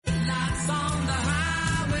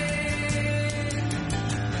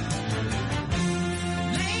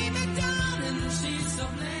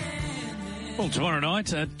Well, tomorrow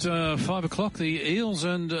night at 5 o'clock, the Eels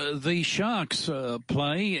and the Sharks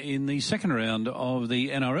play in the second round of the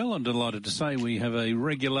NRL. I'm delighted to say we have a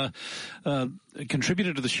regular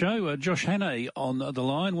contributor to the show, Josh Hannay, on the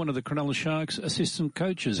line, one of the Cronulla Sharks assistant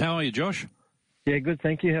coaches. How are you, Josh? Yeah, good,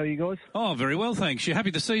 thank you. How are you guys? Oh, very well, thanks. You're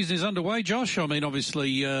happy the season is underway, Josh? I mean,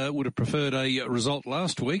 obviously would have preferred a result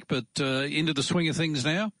last week, but into the swing of things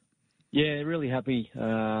now? Yeah, really happy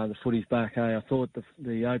the footy's back. I thought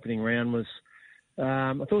the opening round was,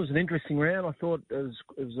 I thought it was an interesting round. I thought it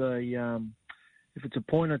was a, if it's a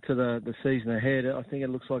pointer to the season ahead, I think it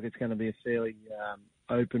looks like it's going to be a fairly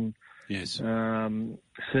open season.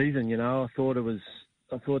 You know, I thought there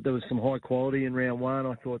was some high quality in round one.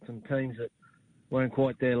 I thought some teams that weren't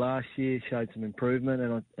quite there last year showed some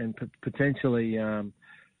improvement, and potentially.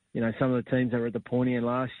 You know, some of the teams that were at the pointy end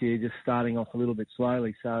last year just starting off a little bit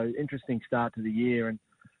slowly. So interesting start to the year. And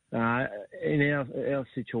in our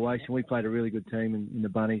situation, we played a really good team in the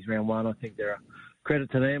Bunnies round one. I think they're a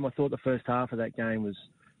credit to them. I thought the first half of that game was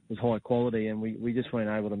high quality, and we just weren't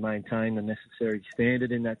able to maintain the necessary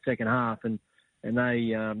standard in that second half. And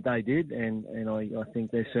they did, and I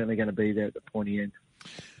think they're certainly going to be there at the pointy end.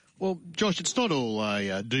 Well, Josh, it's not all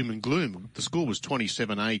doom and gloom. The score was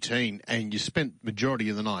 27-18, and you spent majority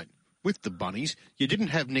of the night with the Bunnies. You didn't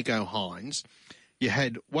have Nicho Hynes. You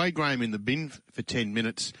had Wade Graham in the bin for 10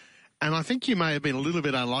 minutes, and I think you may have been a little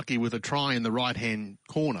bit unlucky with a try in the right-hand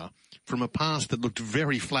corner from a pass that looked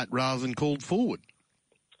very flat rather than called forward.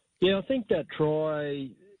 Yeah, I think that try,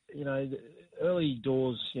 you know, early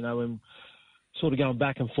doors, you know, when sort of going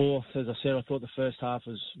back and forth. As I said, I thought the first half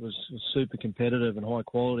was super competitive and high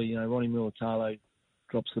quality. You know, Ronnie Mulitalo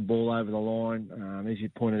drops the ball over the line. As you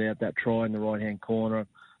pointed out, that try in the right-hand corner.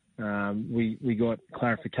 We got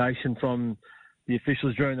clarification from the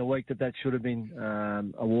officials during the week that should have been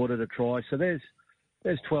awarded a try. So there's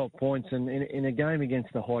 12 points, and in a game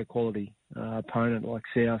against a high-quality opponent like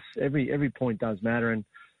South, every point does matter.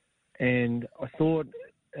 And I thought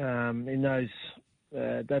in those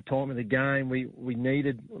that time of the game, we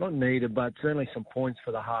needed, not needed, but certainly some points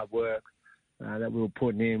for the hard work that we were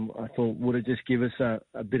putting in. I thought would have just give us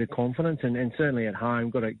a bit of confidence, and certainly at home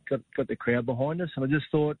got the crowd behind us. And I just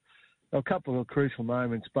thought a couple of crucial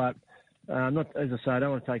moments, but not, as I say, I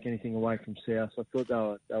don't want to take anything away from South. I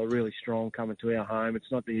thought they were really strong coming to our home. It's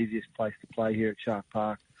not the easiest place to play here at Shark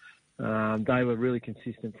Park. They were really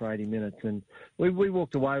consistent for 80 minutes, and we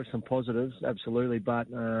walked away with some positives, absolutely, but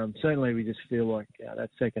certainly we just feel like that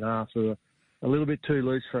second half we were a little bit too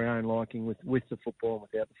loose for our own liking with the football and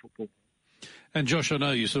without the football. And Josh, I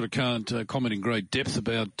know you sort of can't comment in great depth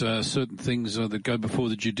about certain things that go before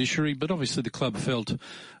the judiciary, but obviously the club felt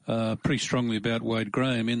pretty strongly about Wade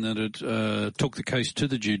Graham in that it took the case to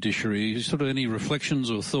the judiciary. Sort of any reflections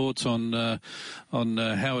or thoughts on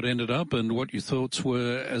how it ended up and what your thoughts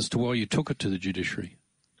were as to why you took it to the judiciary?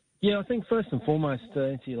 Yeah, I think first and foremost, to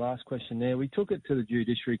answer your last question there, we took it to the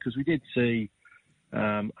judiciary because we did see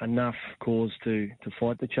enough cause to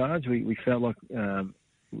fight the charge. We felt like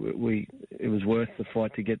it was worth the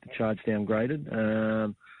fight to get the charge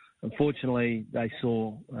downgraded. Unfortunately, they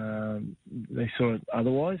saw it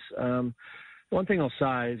otherwise. One thing I'll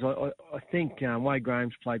say is I think Wade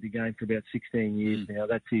Graham's played the game for about 16 years now.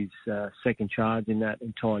 That's his second charge in that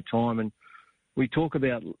entire time. And we talk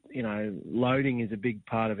about, you know, loading is a big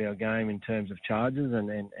part of our game in terms of charges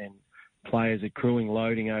and players accruing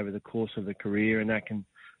loading over the course of the career, and that can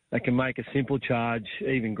make a simple charge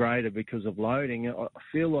even greater because of loading. I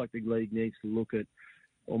feel like the league needs to look at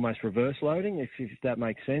almost reverse loading, if that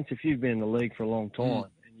makes sense. If you've been in the league for a long time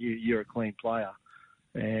and you're a clean player,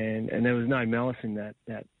 and there was no malice in that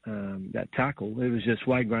tackle. It was just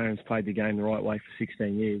Wade Graham's played the game the right way for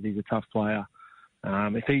 16 years. He's a tough player.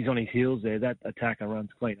 If he's on his heels there, that attacker runs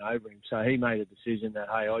clean over him. So he made a decision that,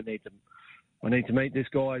 hey, I need to meet this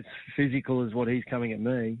guy as physical as what he's coming at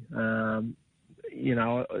me. You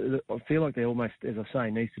know, I feel like they almost, as I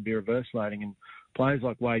say, needs to be reverse loading. And players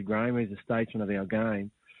like Wade Graham, who's a statesman of our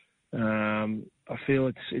game, I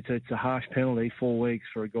feel it's a harsh penalty, 4 weeks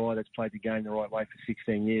for a guy that's played the game the right way for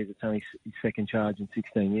 16 years. It's only his second charge in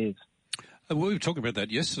 16 years. We were talking about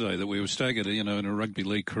that yesterday, that we were staggered, you know, in a rugby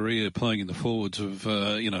league career playing in the forwards of,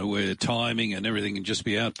 you know, where timing and everything can just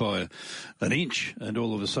be out by an inch, and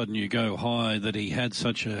all of a sudden you go high, that he had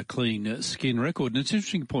such a clean skin record. And it's an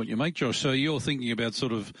interesting point you make, Josh. So you're thinking about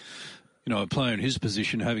sort of, you know, a player in his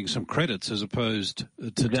position having some credits as opposed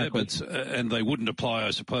to debits, and they wouldn't apply,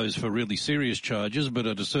 I suppose, for really serious charges, but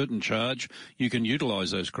at a certain charge you can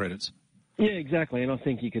utilise those credits. Yeah, exactly. And I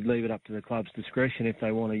think you could leave it up to the club's discretion if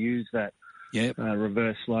they want to use that.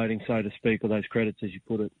 Reverse loading, so to speak, or those credits, as you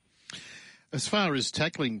put it. As far as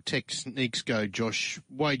tackling techniques go, Josh,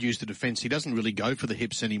 Wade used the defence. He doesn't really go for the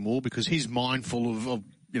hips anymore because he's mindful of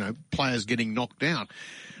players getting knocked out.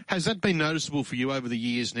 Has that been noticeable for you over the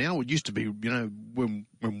years now? It used to be, when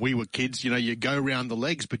we were kids, you go around the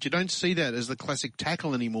legs, but you don't see that as the classic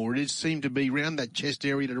tackle anymore. It seemed to be around that chest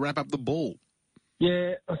area to wrap up the ball.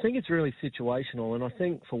 Yeah, I think it's really situational, and I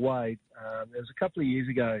think for Wade, there was a couple of years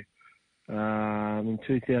ago, in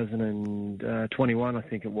 2021, I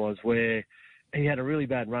think it was, where he had a really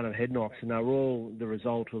bad run of head knocks, and they were all the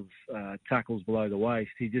result of tackles below the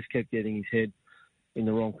waist. He just kept getting his head in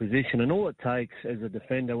the wrong position. And all it takes as a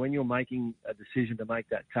defender, when you're making a decision to make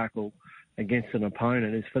that tackle against an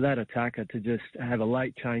opponent, is for that attacker to just have a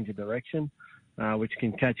late change of direction, which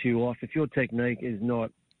can catch you off. If your technique is not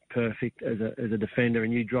perfect as a defender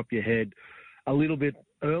and you drop your head a little bit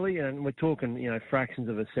early, and we're talking, fractions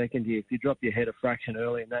of a second here, if you drop your head a fraction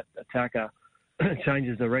early and that attacker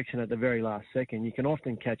changes direction at the very last second, you can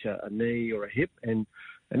often catch a knee or a hip, and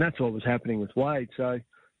that's what was happening with Wade. So,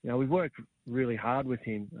 we've worked really hard with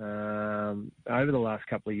him over the last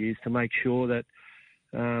couple of years to make sure that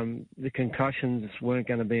the concussions weren't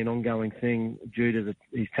going to be an ongoing thing due to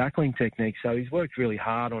his tackling technique. So he's worked really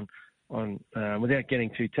hard on without getting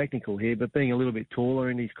too technical here, but being a little bit taller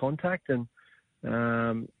in his contact. And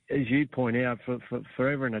as you point out, for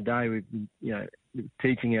forever and a day, we've been,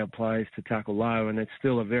 teaching our players to tackle low, and it's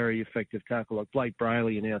still a very effective tackle. Like Blake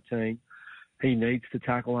Brayley in our team, he needs to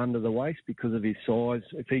tackle under the waist because of his size.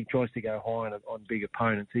 If he tries to go high on big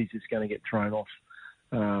opponents, he's just going to get thrown off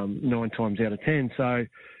 9 times out of 10. So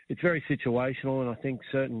it's very situational, and I think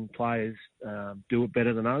certain players do it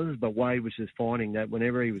better than others. But Wade was just finding that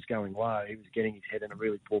whenever he was going low, he was getting his head in a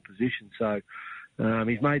really poor position. So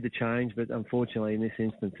he's made the change, but unfortunately in this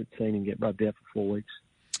instance, it's seen him get rubbed out for 4 weeks.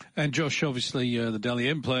 And Josh, obviously the Dally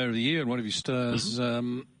M Player of the Year and one of his stars,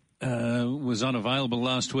 was unavailable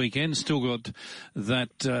last weekend. Still got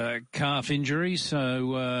that calf injury.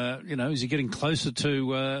 So, is he getting closer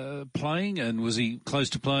to playing? And was he close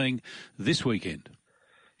to playing this weekend?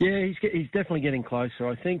 Yeah, he's definitely getting closer.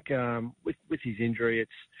 I think with his injury,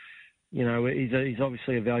 it's he's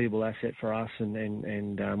obviously a valuable asset for us,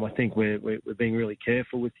 and I think we're being really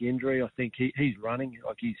careful with the injury. I think he's running,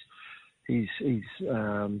 like he's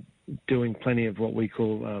doing plenty of what we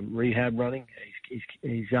call rehab running.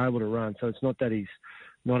 He's able to run, so it's not that he's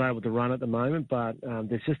not able to run at the moment, but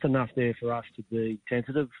there's just enough there for us to be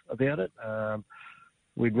tentative about it.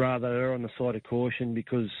 We'd rather err on the side of caution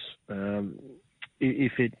because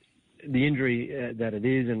if the injury that it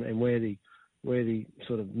is and where the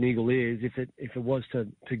sort of niggle is, if it was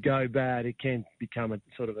to go bad, it can become a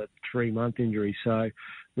sort of a 3-month injury. So,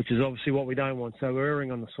 which is obviously what we don't want. So we're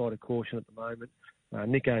erring on the side of caution at the moment.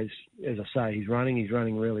 Nico's, as I say, he's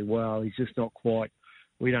running really well. He's just not quite,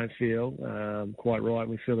 we don't feel quite right.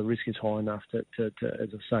 We feel the risk is high enough to as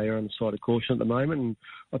I say, err on the side of caution at the moment. And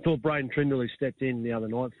I thought Braden Trindle, who stepped in the other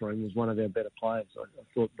night for him, was one of our better players. I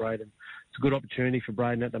thought Braden, it's a good opportunity for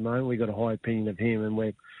Braden at the moment. We've got a high opinion of him, and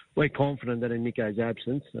we're confident that in Nico's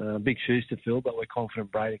absence, big shoes to fill, but we're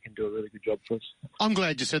confident Braden can do a really good job for us. I'm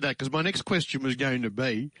glad you said that, because my next question was going to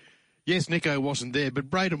be, yes, Nico wasn't there, but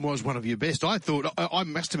Braden was one of your best. I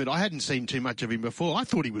must admit, I hadn't seen too much of him before. I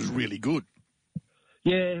thought he was really good.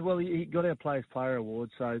 Yeah, well, he got our Players Player Award,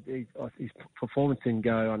 so his performance didn't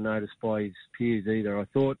go unnoticed by his peers either. I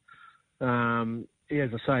thought, as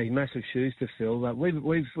I say, massive shoes to fill. But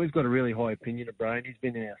we've got a really high opinion of Braden. He's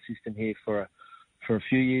been in our system here for a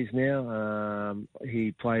few years now.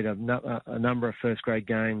 He played a number of first grade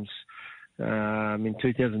games in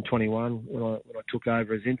 2021 when I took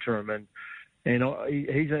over as interim, and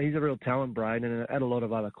he's a real talent, Braden, and at a lot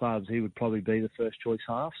of other clubs he would probably be the first choice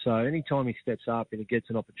half. So anytime he steps up and he gets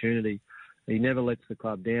an opportunity, he never lets the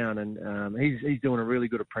club down, and he's doing a really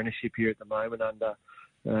good apprenticeship here at the moment under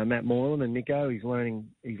Matt Moylan and Nico. He's learning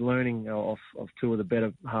off two of the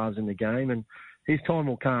better halves in the game, and his time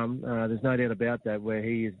will come. There's no doubt about that, where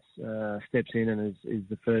he steps in and is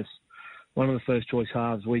one of the first choice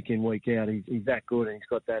halves week in, week out. He's that good, and he's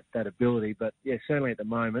got that ability. But yeah, certainly at the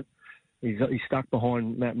moment, he's stuck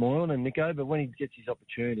behind Matt Moylan and Nico, but when he gets his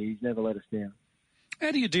opportunity, he's never let us down.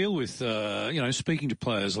 How do you deal with, speaking to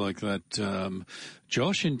players like that,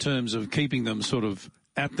 Josh, in terms of keeping them sort of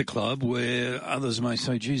at the club where others may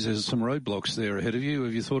say, geez, there's some roadblocks there ahead of you.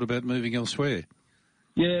 Have you thought about moving elsewhere?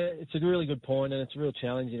 Yeah, it's a really good point, and it's a real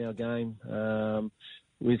challenge in our game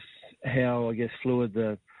with how, I guess, fluid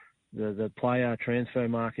the player transfer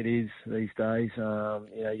market is these days.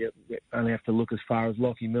 You only have to look as far as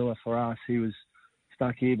Lockie Miller for us. He was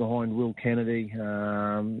stuck here behind Will Kennedy,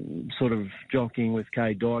 sort of jockeying with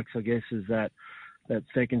Kay Dykes, I guess, as that that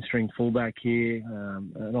second string fullback here.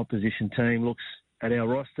 An opposition team looks at our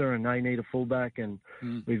roster and they need a fullback, and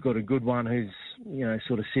we've got a good one who's, you know,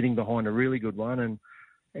 sort of sitting behind a really good one, and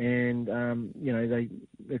you know,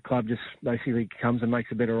 the club just basically comes and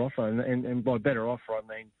makes a better offer, and by better offer I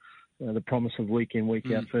mean, you know, the promise of week in, week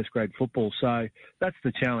out first grade football. So that's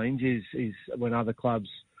the challenge, is when other clubs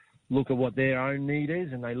look at what their own need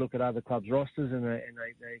is, and they look at other clubs' rosters, and they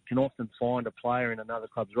can often find a player in another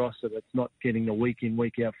club's roster that's not getting the week in,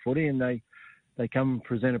 week out footy, and they come and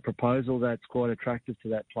present a proposal that's quite attractive to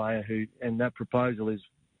that player, and that proposal is,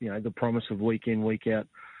 you know, the promise of week in, week out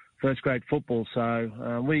first grade football.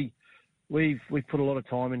 So we've put a lot of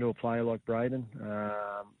time into a player like Braden.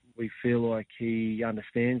 We feel like he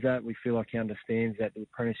understands that. We feel like he understands that the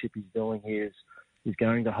apprenticeship he's doing here is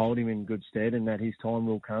going to hold him in good stead, and that his time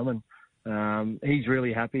will come. And he's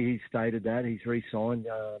really happy. He's stated that. He's re-signed.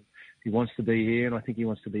 He wants to be here, and I think he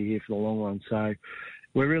wants to be here for the long run. So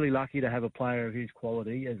we're really lucky to have a player of his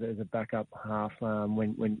quality as a backup half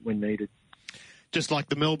when needed. Just like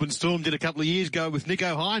the Melbourne Storm did a couple of years ago with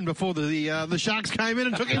Nicho Hine before the Sharks came in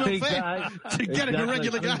and took him off there to get him a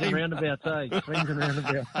regular game. Swings and roundabouts, eh? Swings and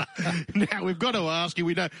roundabouts. Now, we've got to ask you,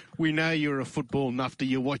 we know you're a football nufter.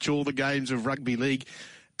 You watch all the games of rugby league.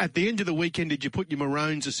 At the end of the weekend, did you put your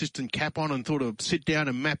Maroons assistant cap on and sort of sit down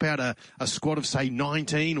and map out a squad of, say,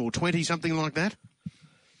 19 or 20, something like that?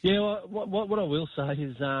 Yeah, well, what I will say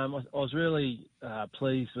is I was really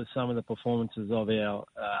pleased with some of the performances of our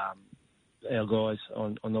guys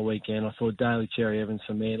on the weekend. I thought Daly Cherry Evans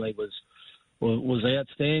for Manly was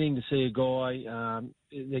outstanding to see a guy.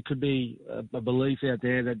 There could be a belief out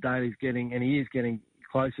there that Daly's getting, and he is getting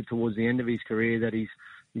closer towards the end of his career, that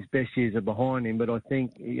his best years are behind him. But I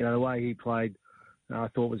think, you know, the way he played, I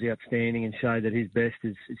thought was outstanding and showed that his best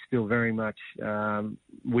is still very much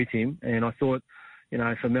with him. And I thought, you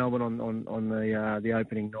know, for Melbourne on the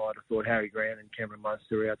opening night, I thought Harry Grant and Cameron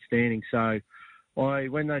Munster were outstanding. So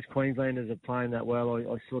when those Queenslanders are playing that well,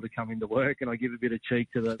 I sort of come into work and I give a bit of cheek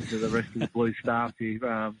to the rest of the Blue staff here.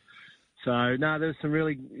 So there's some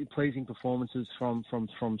really pleasing performances from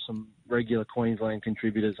some regular Queensland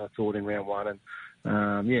contributors, I thought, in round one,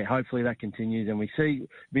 and hopefully that continues. And it'd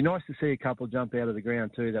be nice to see a couple jump out of the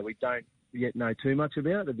ground too that we don't yet know too much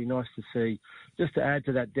about. It'd be nice to see, just to add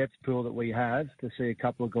to that depth pool that we have, to see a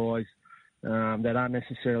couple of guys that aren't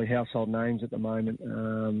necessarily household names at the moment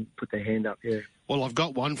put their hand up. Yeah. Well, I've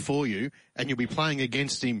got one for you, and you'll be playing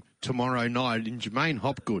against him tomorrow night in Jermaine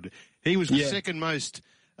Hopgood. He was the second most.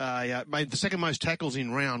 Made the second most tackles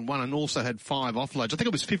in round one and also had 5 offloads. I think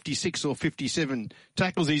it was 56 or 57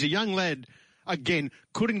 tackles. He's a young lad. Again,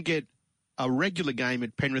 couldn't get a regular game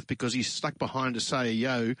at Penrith because he's stuck behind a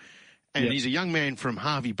Sayo. And he's a young man from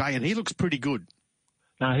Harvey Bay, and he looks pretty good.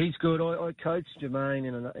 No, he's good. I coached Jermaine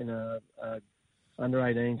in a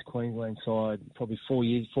under-18s Queensland side probably 4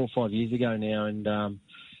 or 5 years ago now,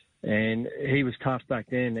 and he was tough back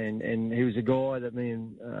then, and he was a guy that me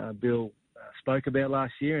and Bill spoke about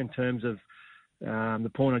last year in terms of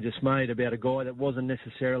the point I just made about a guy that wasn't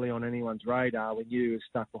necessarily on anyone's radar. We knew he was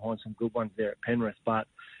stuck behind some good ones there at Penrith, but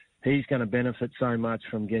he's going to benefit so much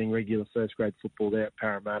from getting regular first-grade football there at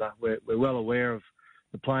Parramatta. We're well aware of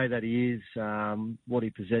the player that he is, what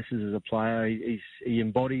he possesses as a player. He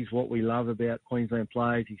embodies what we love about Queensland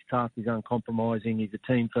players. He's tough, he's uncompromising, he's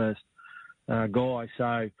a team-first guy.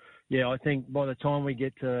 So, yeah, I think by the time we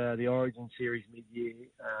get to the Origin Series mid-year,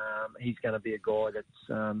 he's going to be a guy that's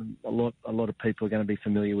a lot of people are going to be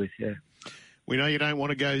familiar with, yeah. We know you don't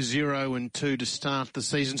want to go 0-2 to start the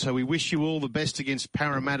season, so we wish you all the best against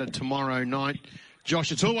Parramatta tomorrow night.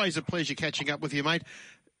 Josh, it's always a pleasure catching up with you, mate.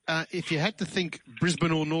 If you had to think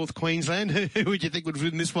Brisbane or North Queensland, who would you think would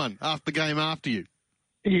win this one after the game after you?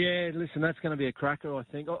 Yeah, listen, that's going to be a cracker, I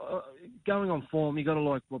think. Going on form, you got to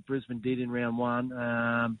like what Brisbane did in round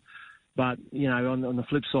one. But, you know, on the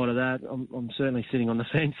flip side of that, I'm certainly sitting on the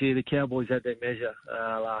fence here. The Cowboys had their measure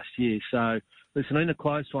last year. So, listen, in a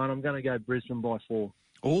close one, I'm going to go Brisbane by 4.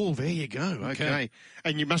 Oh, there you go. Okay.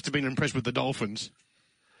 And you must have been impressed with the Dolphins.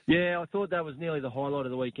 Yeah, I thought that was nearly the highlight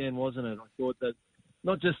of the weekend, wasn't it? I thought that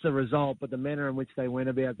not just the result, but the manner in which they went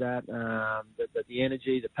about that, the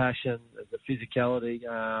energy, the passion, the physicality.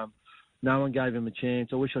 No one gave him a chance.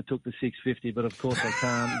 I wish I took the 650, but of course I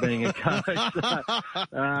can't, being a coach.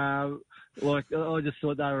 I just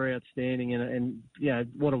thought they were outstanding, and yeah,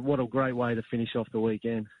 what a great way to finish off the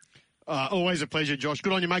weekend. Always a pleasure, Josh.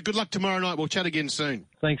 Good on you, mate. Good luck tomorrow night. We'll chat again soon.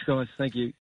 Thanks, guys. Thank you.